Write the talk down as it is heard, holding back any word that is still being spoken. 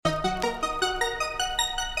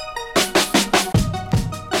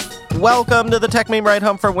Welcome to the Tech Meme Ride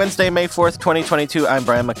Home for Wednesday, May 4th, 2022. I'm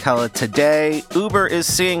Brian McCullough. Today, Uber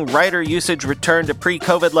is seeing rider usage return to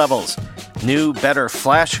pre-COVID levels. New, better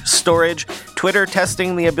flash storage, Twitter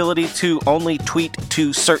testing the ability to only tweet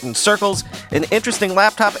to certain circles, an interesting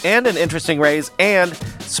laptop and an interesting raise, and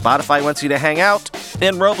Spotify wants you to hang out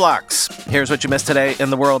in Roblox. Here's what you missed today in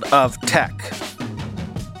the world of tech.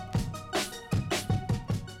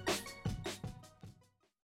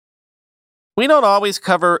 We don't always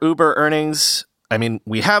cover Uber earnings. I mean,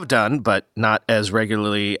 we have done, but not as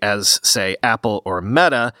regularly as, say, Apple or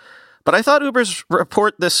Meta. But I thought Uber's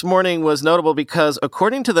report this morning was notable because,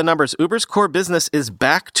 according to the numbers, Uber's core business is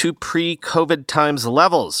back to pre-COVID times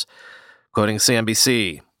levels. Quoting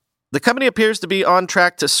CNBC, the company appears to be on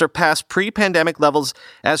track to surpass pre-pandemic levels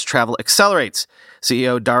as travel accelerates.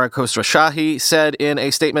 CEO Dara Khosrowshahi said in a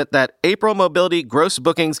statement that April mobility gross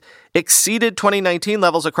bookings exceeded 2019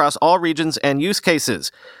 levels across all regions and use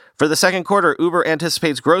cases. For the second quarter, Uber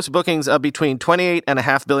anticipates gross bookings of between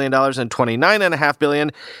 $28.5 billion and $29.5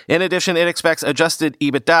 billion. In addition, it expects adjusted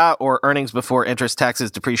EBITDA, or earnings before interest,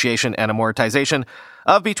 taxes, depreciation, and amortization,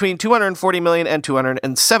 of between $240 million and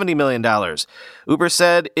 $270 million. Uber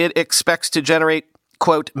said it expects to generate,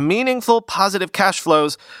 quote, meaningful positive cash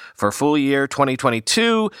flows for full year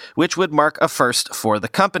 2022, which would mark a first for the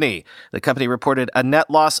company. The company reported a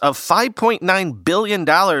net loss of $5.9 billion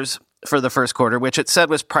for the first quarter, which it said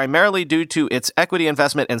was primarily due to its equity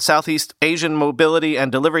investment in Southeast Asian mobility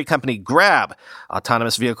and delivery company Grab,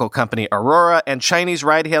 autonomous vehicle company Aurora, and Chinese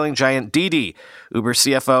ride-hailing giant Didi. Uber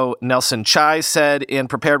CFO Nelson Chai said in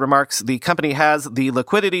prepared remarks the company has the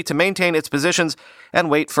liquidity to maintain its positions and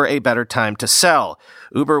wait for a better time to sell.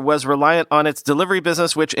 Uber was reliant on its delivery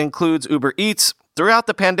business, which includes Uber Eats, throughout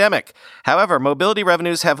the pandemic. However, mobility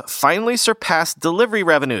revenues have finally surpassed delivery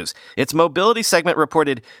revenues. Its mobility segment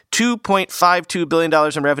reported $2.52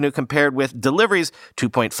 billion in revenue compared with deliveries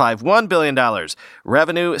 $2.51 billion.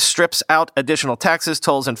 Revenue strips out additional taxes,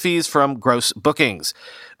 tolls, and fees from gross bookings.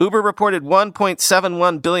 Uber reported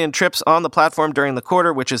 1.71 billion trips on the platform during the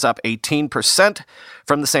quarter, which is up 18%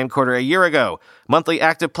 from the same quarter a year ago. Monthly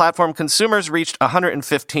active platform consumers reached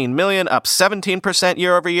 115 million, up 17%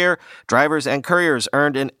 year over year. Drivers and couriers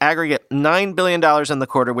earned an aggregate $9 billion in the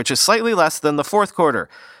quarter, which is slightly less than the fourth quarter.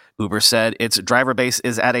 Uber said its driver base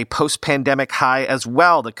is at a post-pandemic high as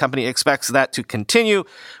well. The company expects that to continue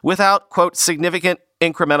without, quote, significant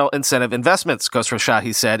incremental incentive investments,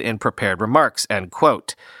 Khosrowshahi said in prepared remarks, end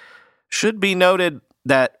quote. Should be noted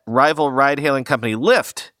that rival ride-hailing company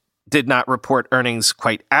Lyft did not report earnings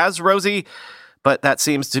quite as rosy, but that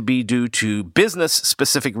seems to be due to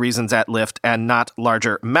business-specific reasons at Lyft and not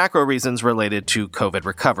larger macro reasons related to COVID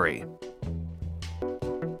recovery.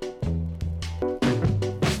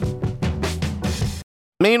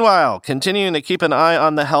 Meanwhile, continuing to keep an eye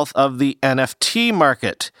on the health of the NFT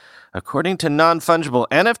market. According to Non-Fungible,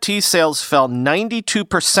 NFT sales fell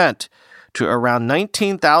 92% to around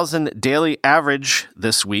 19,000 daily average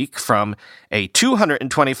this week from a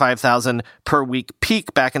 225,000 per week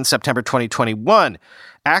peak back in September 2021.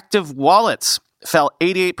 Active wallets fell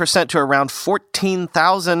 88% to around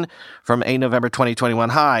 14,000 from a November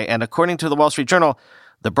 2021 high. And according to the Wall Street Journal,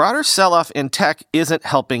 the broader sell-off in tech isn't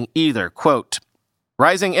helping either. Quote,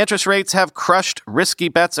 rising interest rates have crushed risky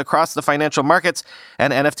bets across the financial markets,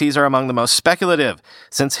 and NFTs are among the most speculative.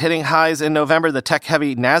 Since hitting highs in November, the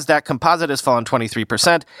tech-heavy NASDAQ composite has fallen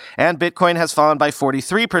 23%, and Bitcoin has fallen by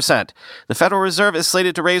 43%. The Federal Reserve is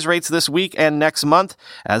slated to raise rates this week and next month.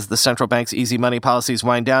 As the central bank's easy money policies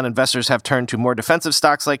wind down, investors have turned to more defensive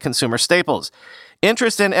stocks like consumer staples.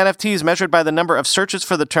 Interest in NFTs measured by the number of searches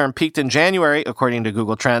for the term peaked in January, according to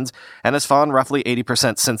Google Trends, and has fallen roughly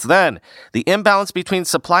 80% since then. The imbalance between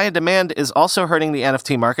supply and demand is also hurting the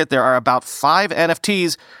NFT market. There are about 5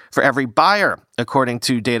 NFTs for every buyer, according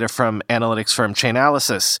to data from analytics firm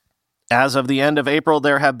Chainalysis. As of the end of April,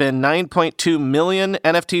 there have been 9.2 million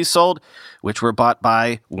NFTs sold, which were bought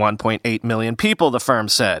by 1.8 million people, the firm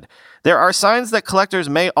said. There are signs that collectors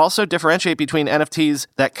may also differentiate between NFTs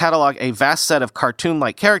that catalog a vast set of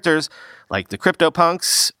cartoon-like characters, like the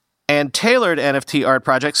CryptoPunks, and tailored NFT art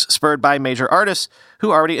projects spurred by major artists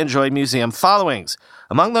who already enjoy museum followings.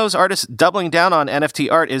 Among those artists doubling down on NFT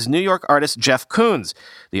art is New York artist Jeff Koons.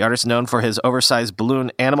 The artist, known for his oversized balloon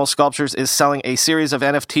animal sculptures, is selling a series of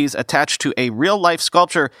NFTs attached to a real-life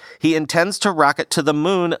sculpture he intends to rocket to the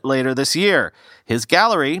moon later this year. His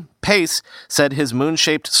gallery, Pace, said his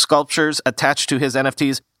moon-shaped sculptures attached to his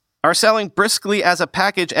NFTs are selling briskly as a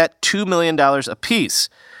package at $2 million apiece.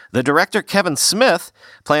 The director, Kevin Smith,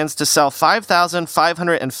 plans to sell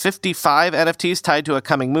 5,555 NFTs tied to a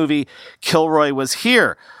coming movie, Kilroy Was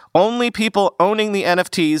Here. Only people owning the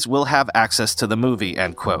NFTs will have access to the movie,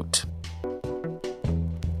 end quote.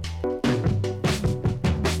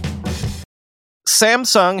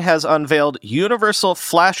 Samsung has unveiled Universal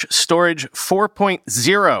Flash Storage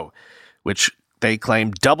 4.0, which they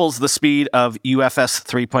claim doubles the speed of UFS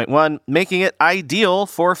 3.1, making it ideal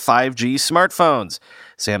for 5G smartphones.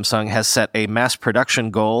 Samsung has set a mass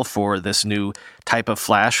production goal for this new type of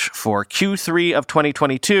flash for Q3 of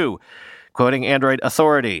 2022, quoting Android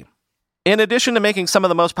Authority. In addition to making some of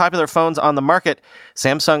the most popular phones on the market,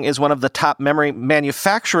 Samsung is one of the top memory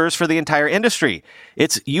manufacturers for the entire industry.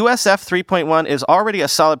 Its USF 3.1 is already a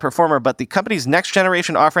solid performer, but the company's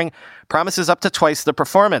next-generation offering promises up to twice the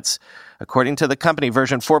performance. According to the company,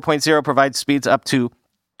 version 4.0 provides speeds up to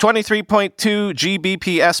 23.2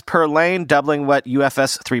 Gbps per lane, doubling what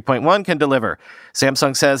UFS 3.1 can deliver.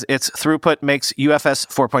 Samsung says its throughput makes UFS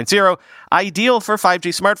 4.0 ideal for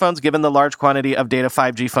 5G smartphones given the large quantity of data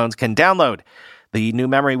 5G phones can download. The new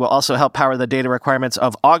memory will also help power the data requirements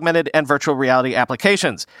of augmented and virtual reality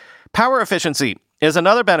applications. Power efficiency is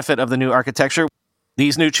another benefit of the new architecture.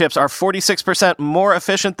 These new chips are 46% more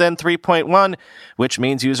efficient than 3.1, which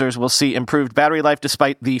means users will see improved battery life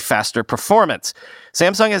despite the faster performance.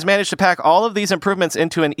 Samsung has managed to pack all of these improvements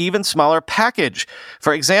into an even smaller package.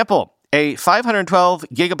 For example, a 512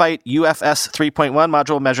 gigabyte UFS 3.1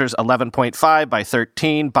 module measures 11.5 by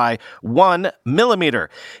 13 by 1 millimeter.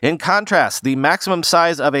 In contrast, the maximum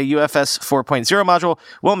size of a UFS 4.0 module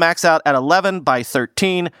will max out at 11 by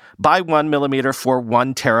 13 by 1 millimeter for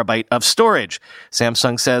 1 terabyte of storage.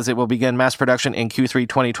 Samsung says it will begin mass production in Q3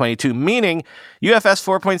 2022, meaning UFS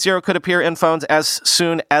 4.0 could appear in phones as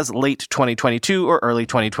soon as late 2022 or early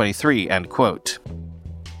 2023, end quote.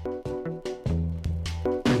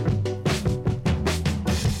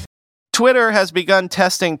 Twitter has begun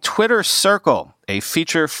testing Twitter Circle, a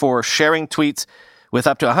feature for sharing tweets with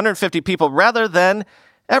up to 150 people rather than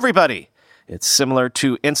everybody. It's similar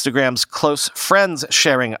to Instagram's close friends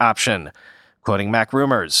sharing option, quoting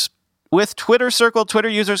MacRumors. With Twitter Circle, Twitter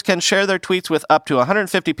users can share their tweets with up to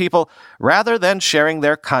 150 people rather than sharing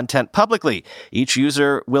their content publicly. Each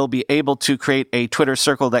user will be able to create a Twitter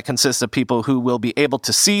Circle that consists of people who will be able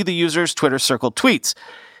to see the user's Twitter Circle tweets.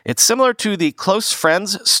 It's similar to the Close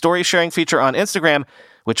Friends story sharing feature on Instagram,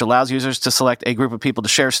 which allows users to select a group of people to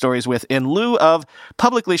share stories with in lieu of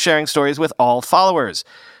publicly sharing stories with all followers.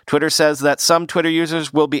 Twitter says that some Twitter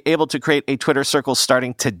users will be able to create a Twitter Circle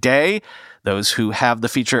starting today. Those who have the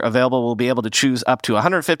feature available will be able to choose up to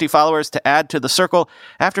 150 followers to add to the circle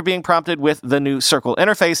after being prompted with the new Circle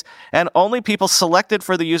interface, and only people selected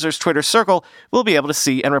for the user's Twitter Circle will be able to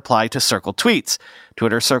see and reply to Circle tweets.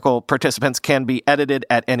 Twitter Circle participants can be edited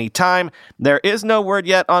at any time. There is no word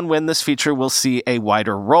yet on when this feature will see a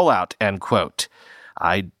wider rollout, end quote.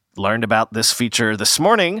 I learned about this feature this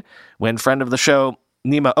morning when friend of the show,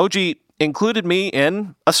 Nima Oji, included me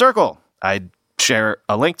in a circle. I'd share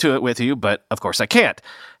a link to it with you, but of course I can't.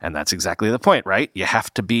 And that's exactly the point, right? You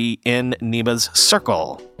have to be in Nima's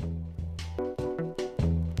circle.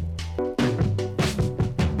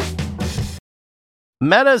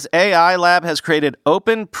 Meta's AI lab has created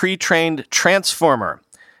Open Pre-trained Transformer,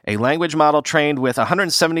 a language model trained with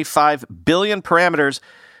 175 billion parameters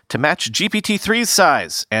to match GPT-3's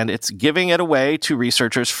size, and it's giving it away to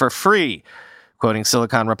researchers for free, quoting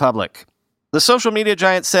Silicon Republic. The social media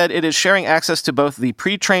giant said it is sharing access to both the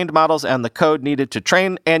pre-trained models and the code needed to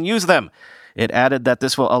train and use them. It added that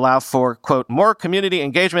this will allow for, quote, more community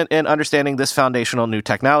engagement in understanding this foundational new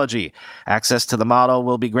technology. Access to the model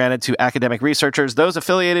will be granted to academic researchers, those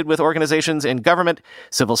affiliated with organizations in government,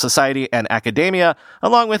 civil society, and academia,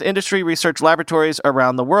 along with industry research laboratories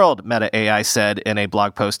around the world, Meta AI said in a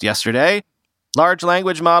blog post yesterday. Large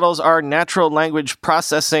language models are natural language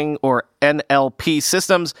processing, or NLP,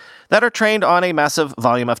 systems that are trained on a massive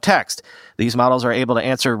volume of text. These models are able to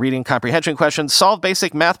answer reading comprehension questions, solve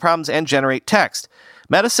basic math problems, and generate text.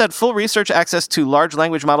 Meta said full research access to large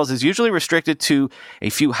language models is usually restricted to a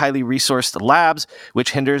few highly resourced labs,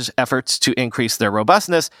 which hinders efforts to increase their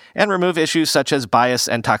robustness and remove issues such as bias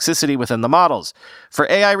and toxicity within the models.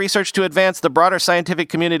 For AI research to advance, the broader scientific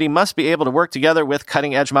community must be able to work together with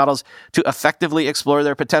cutting-edge models to effectively explore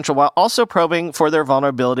their potential while also probing for their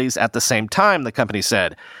vulnerabilities at the same time, the company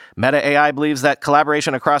said. Meta AI believes that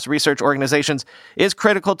collaboration across research organizations is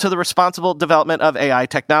critical to the responsible development of AI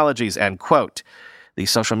technologies, end quote. The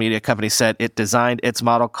social media company said it designed its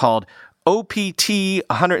model called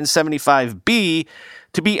OPT-175B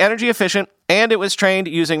to be energy efficient, and it was trained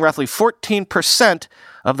using roughly 14%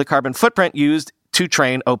 of the carbon footprint used to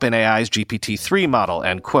train OpenAI's GPT-3 model,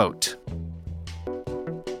 end quote.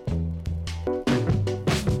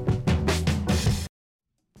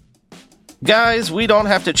 Guys, we don't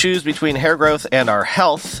have to choose between hair growth and our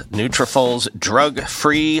health. Nutrafol's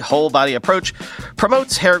drug-free, whole-body approach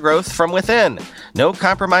promotes hair growth from within. No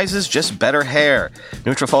compromises, just better hair.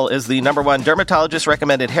 Nutrafol is the #1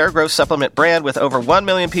 dermatologist-recommended hair growth supplement brand with over 1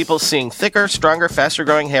 million people seeing thicker, stronger,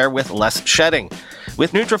 faster-growing hair with less shedding.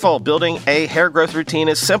 With Nutrafol, building a hair growth routine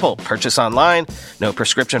is simple. Purchase online, no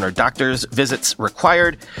prescription or doctor's visits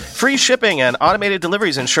required. Free shipping and automated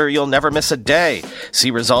deliveries ensure you'll never miss a day. See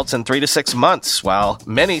results in 3 to 6 months. While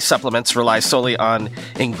many supplements rely solely on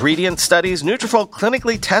ingredient studies, Nutrafol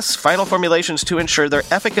clinically tests final formulations to ensure their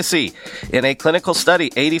efficacy. In a clinical study,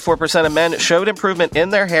 84% of men showed improvement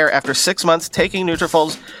in their hair after 6 months taking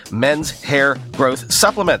Nutrafol's men's hair growth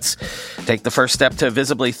supplements. Take the first step to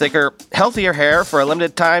visibly thicker, healthier hair. For a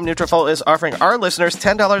limited time, Nutrafol is offering our listeners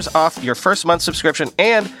 $10 off your first month subscription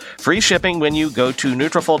and free shipping when you go to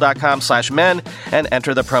Nutrafol.com/men and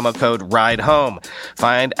enter the promo code RIDEHOME.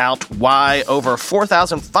 Find out why over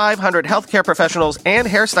 4,500 healthcare professionals and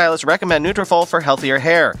hairstylists recommend Nutrafol for healthier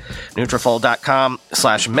hair.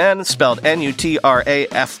 Nutrafol.com/men, spelled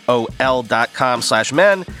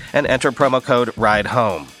Nutrafol.com/men, and enter promo code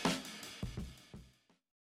RIDEHOME.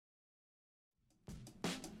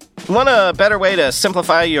 Want a better way to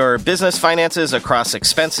simplify your business finances across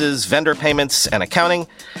expenses, vendor payments, and accounting?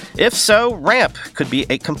 If so, Ramp could be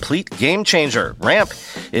a complete game changer. Ramp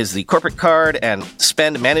is the corporate card and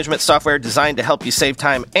spend management software designed to help you save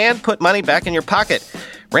time and put money back in your pocket.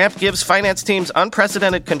 Ramp gives finance teams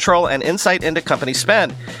unprecedented control and insight into company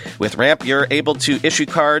spend. With Ramp, you're able to issue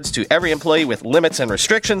cards to every employee with limits and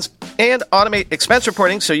restrictions and automate expense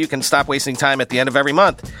reporting so you can stop wasting time at the end of every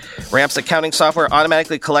month. Ramp's accounting software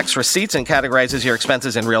automatically collects receipts and categorizes your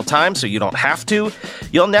expenses in real time so you don't have to.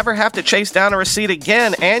 You'll never have to chase down a receipt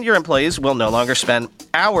again, and your employees will no longer spend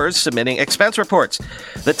hours submitting expense reports.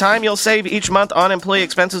 The time you'll save each month on employee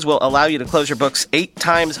expenses will allow you to close your books 8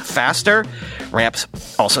 times faster. Ramp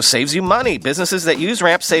also saves you money. Businesses that use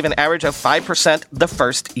Ramp save an average of 5% the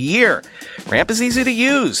first year. Ramp is easy to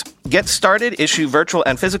use. Get started, issue virtual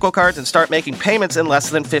and physical cards, and start making payments in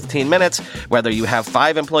less than 15 minutes, whether you have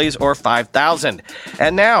 5 employees or 5,000.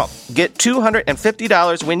 And now, get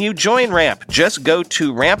 $250 when you join Ramp. Just go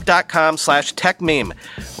to ramp.com/techmeme.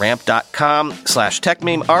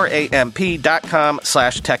 Ramp.com/techmeme,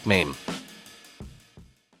 ramp.com/techmeme.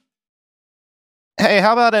 Hey,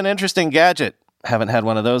 how about an interesting gadget? Haven't had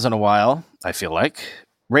one of those in a while, I feel like.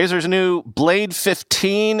 Razer's new Blade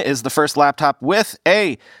 15 is the first laptop with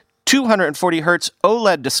a 240Hz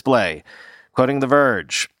OLED display. Quoting The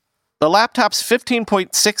Verge, the laptop's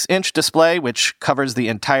 15.6-inch display, which covers the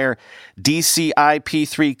entire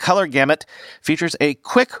DCI-P3 color gamut, features a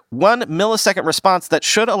quick 1 millisecond response that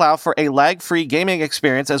should allow for a lag-free gaming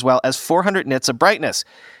experience as well as 400 nits of brightness.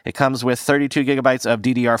 It comes with 32 gigabytes of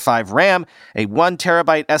DDR5 RAM, a 1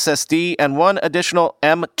 terabyte SSD, and 1 additional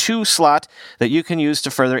M2 slot that you can use to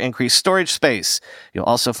further increase storage space. You'll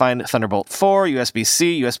also find Thunderbolt 4,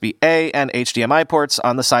 USB-C, USB-A, and HDMI ports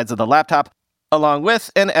on the sides of the laptop, along with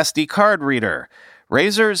an SD card reader.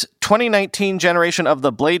 Razer's 2019 generation of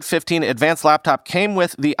the Blade 15 advanced laptop came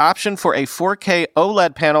with the option for a 4K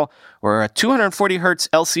OLED panel or a 240Hz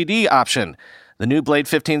LCD option. The new Blade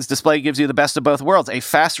 15's display gives you the best of both worlds, a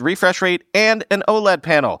fast refresh rate and an OLED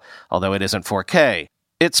panel, although it isn't 4K.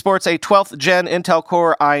 It sports a 12th gen Intel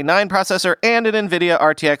Core i9 processor and an NVIDIA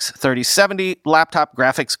RTX 3070 laptop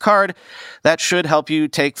graphics card that should help you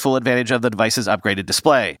take full advantage of the device's upgraded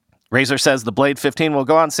display. Razer says the Blade 15 will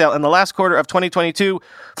go on sale in the last quarter of 2022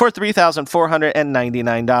 for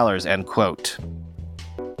 $3,499, end quote.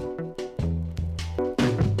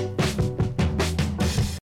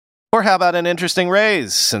 Or how about an interesting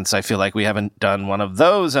raise, since I feel like we haven't done one of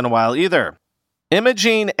those in a while either.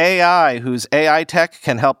 Imaging AI, whose AI tech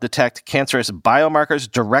can help detect cancerous biomarkers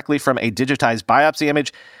directly from a digitized biopsy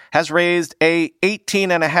image, has raised a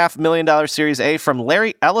 $18.5 million Series A from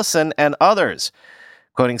Larry Ellison and others.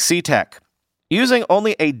 Quoting CTech, using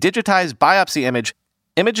only a digitized biopsy image,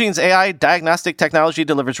 Imaging's AI diagnostic technology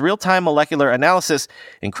delivers real-time molecular analysis,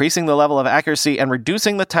 increasing the level of accuracy and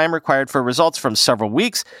reducing the time required for results from several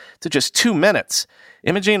weeks to just 2 minutes.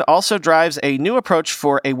 Imaging also drives a new approach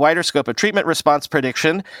for a wider scope of treatment response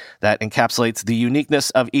prediction that encapsulates the uniqueness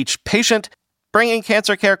of each patient, bringing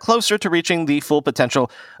cancer care closer to reaching the full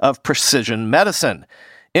potential of precision medicine.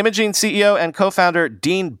 Imaging CEO and co-founder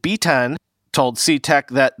Dean Beaton told CTech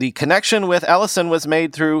that the connection with Ellison was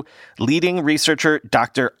made through leading researcher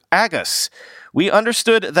Dr. Agus. "We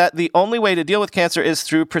understood that the only way to deal with cancer is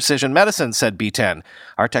through precision medicine," said B10.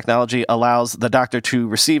 "Our technology allows the doctor to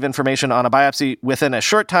receive information on a biopsy within a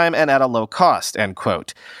short time and at a low cost," end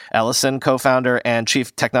quote. Ellison, co-founder and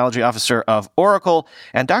chief technology officer of Oracle,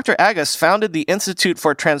 and Dr. Agus founded the Institute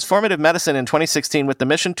for Transformative Medicine in 2016 with the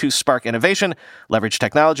mission to spark innovation, leverage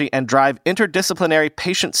technology, and drive interdisciplinary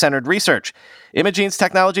patient-centered research. Imagene's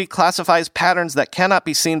technology classifies patterns that cannot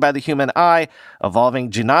be seen by the human eye, evolving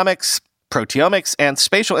genomics, proteomics, and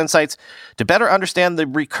spatial insights to better understand the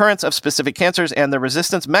recurrence of specific cancers and their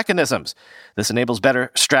resistance mechanisms. This enables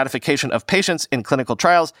better stratification of patients in clinical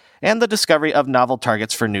trials and the discovery of novel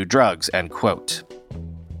targets for new drugs, end quote.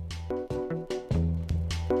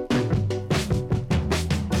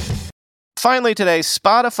 Finally today,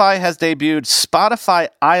 Spotify has debuted Spotify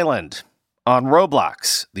Island on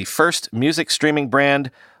Roblox, the first music streaming brand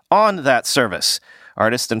on that service.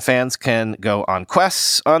 Artists and fans can go on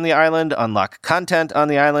quests on the island, unlock content on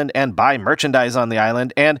the island, and buy merchandise on the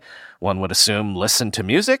island, and, one would assume, listen to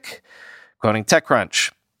music? Quoting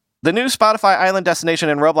TechCrunch, "The new Spotify Island destination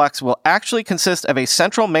in Roblox will actually consist of a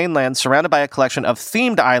central mainland surrounded by a collection of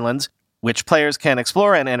themed islands, which players can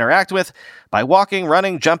explore and interact with by walking,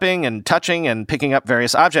 running, jumping, and touching and picking up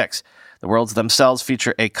various objects. The worlds themselves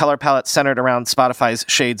feature a color palette centered around Spotify's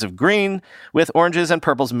shades of green, with oranges and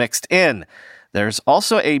purples mixed in. There's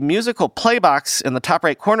also a musical playbox in the top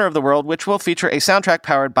right corner of the world, which will feature a soundtrack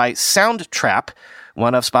powered by Soundtrap,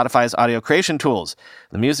 one of Spotify's audio creation tools.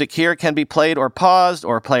 The music here can be played or paused,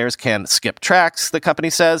 or players can skip tracks, the company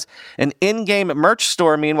says. An in-game merch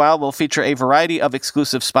store, meanwhile, will feature a variety of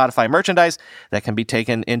exclusive Spotify merchandise that can be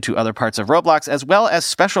taken into other parts of Roblox, as well as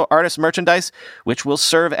special artist merchandise, which will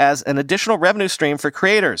serve as an additional revenue stream for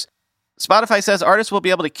creators. Spotify says artists will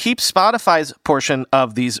be able to keep Spotify's portion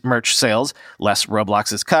of these merch sales, less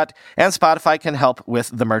Roblox's cut, and Spotify can help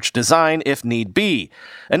with the merch design if need be.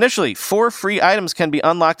 Initially, 4 free items can be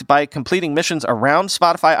unlocked by completing missions around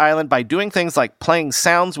Spotify Island by doing things like playing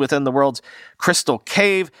sounds within the world's crystal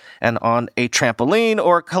cave and on a trampoline,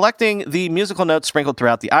 or collecting the musical notes sprinkled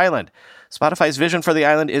throughout the island. Spotify's vision for the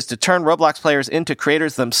island is to turn Roblox players into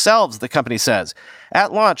creators themselves, the company says.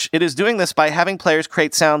 At launch, it is doing this by having players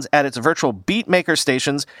create sounds at its virtual beatmaker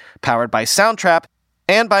stations, powered by Soundtrap,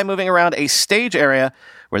 and by moving around a stage area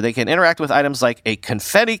where they can interact with items like a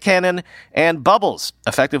confetti cannon and bubbles,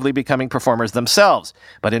 effectively becoming performers themselves.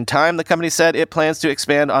 But in time, the company said it plans to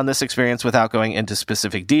expand on this experience without going into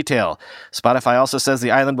specific detail. Spotify also says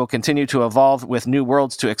the island will continue to evolve with new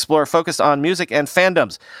worlds to explore focused on music and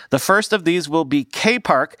fandoms. The first of these will be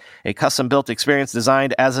K-Park, a custom-built experience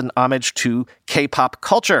designed as an homage to K-pop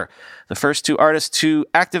culture. The first 2 artists to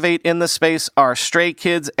activate in the space are Stray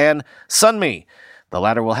Kids and Sunmi. The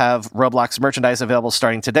latter will have Roblox merchandise available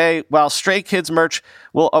starting today, while Stray Kids merch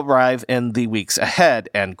will arrive in the weeks ahead,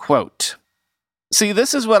 end quote. See,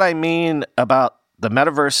 this is what I mean about the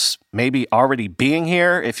metaverse maybe already being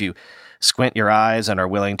here, if you squint your eyes and are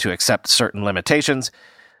willing to accept certain limitations.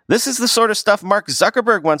 This is the sort of stuff Mark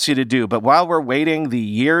Zuckerberg wants you to do, but while we're waiting the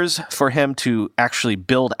years for him to actually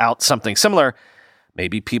build out something similar,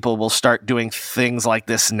 maybe people will start doing things like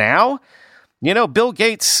this now. You know, Bill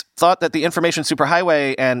Gates thought that the information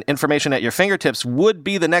superhighway and information at your fingertips would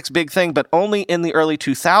be the next big thing, but only in the early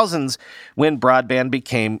 2000s when broadband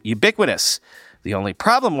became ubiquitous. The only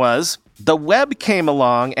problem was the web came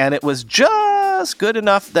along and it was just good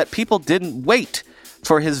enough that people didn't wait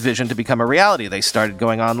for his vision to become a reality. They started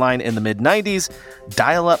going online in the mid-90s,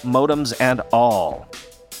 dial-up modems and all.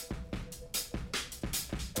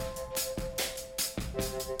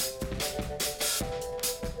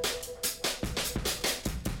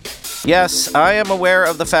 Yes, I am aware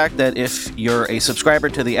of the fact that if you're a subscriber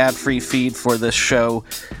to the ad-free feed for this show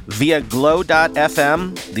via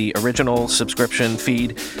Glow.fm, the original subscription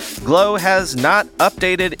feed, Glow has not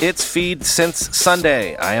updated its feed since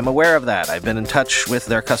Sunday. I am aware of that. I've been in touch with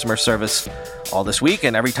their customer service all this week,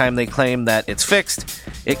 and every time they claim that it's fixed,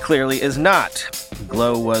 it clearly is not.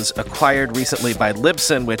 Glow was acquired recently by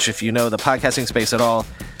Libsyn, which, if you know the podcasting space at all,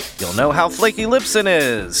 you'll know how flaky Libsyn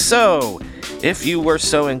is. So, if you were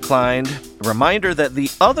so inclined, a reminder that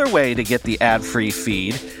the other way to get the ad-free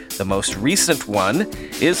feed, the most recent one,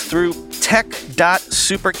 is through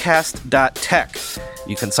tech.supercast.tech.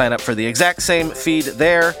 You can sign up for the exact same feed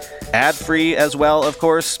there, ad-free as well, of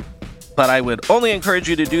course, but I would only encourage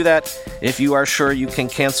you to do that if you are sure you can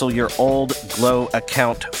cancel your old Glow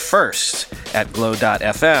account first at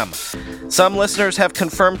glow.fm. Some listeners have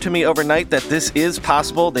confirmed to me overnight that this is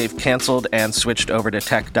possible. They've canceled and switched over to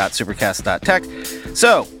tech.supercast.tech.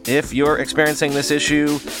 So, if you're experiencing this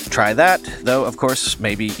issue, try that. Though, of course,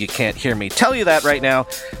 maybe you can't hear me tell you that right now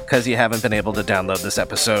because you haven't been able to download this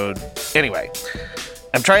episode. Anyway,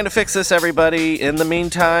 I'm trying to fix this, everybody. In the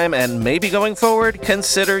meantime, and maybe going forward,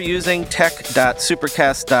 consider using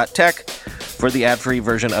tech.supercast.tech for the ad-free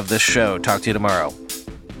version of this show. Talk to you tomorrow.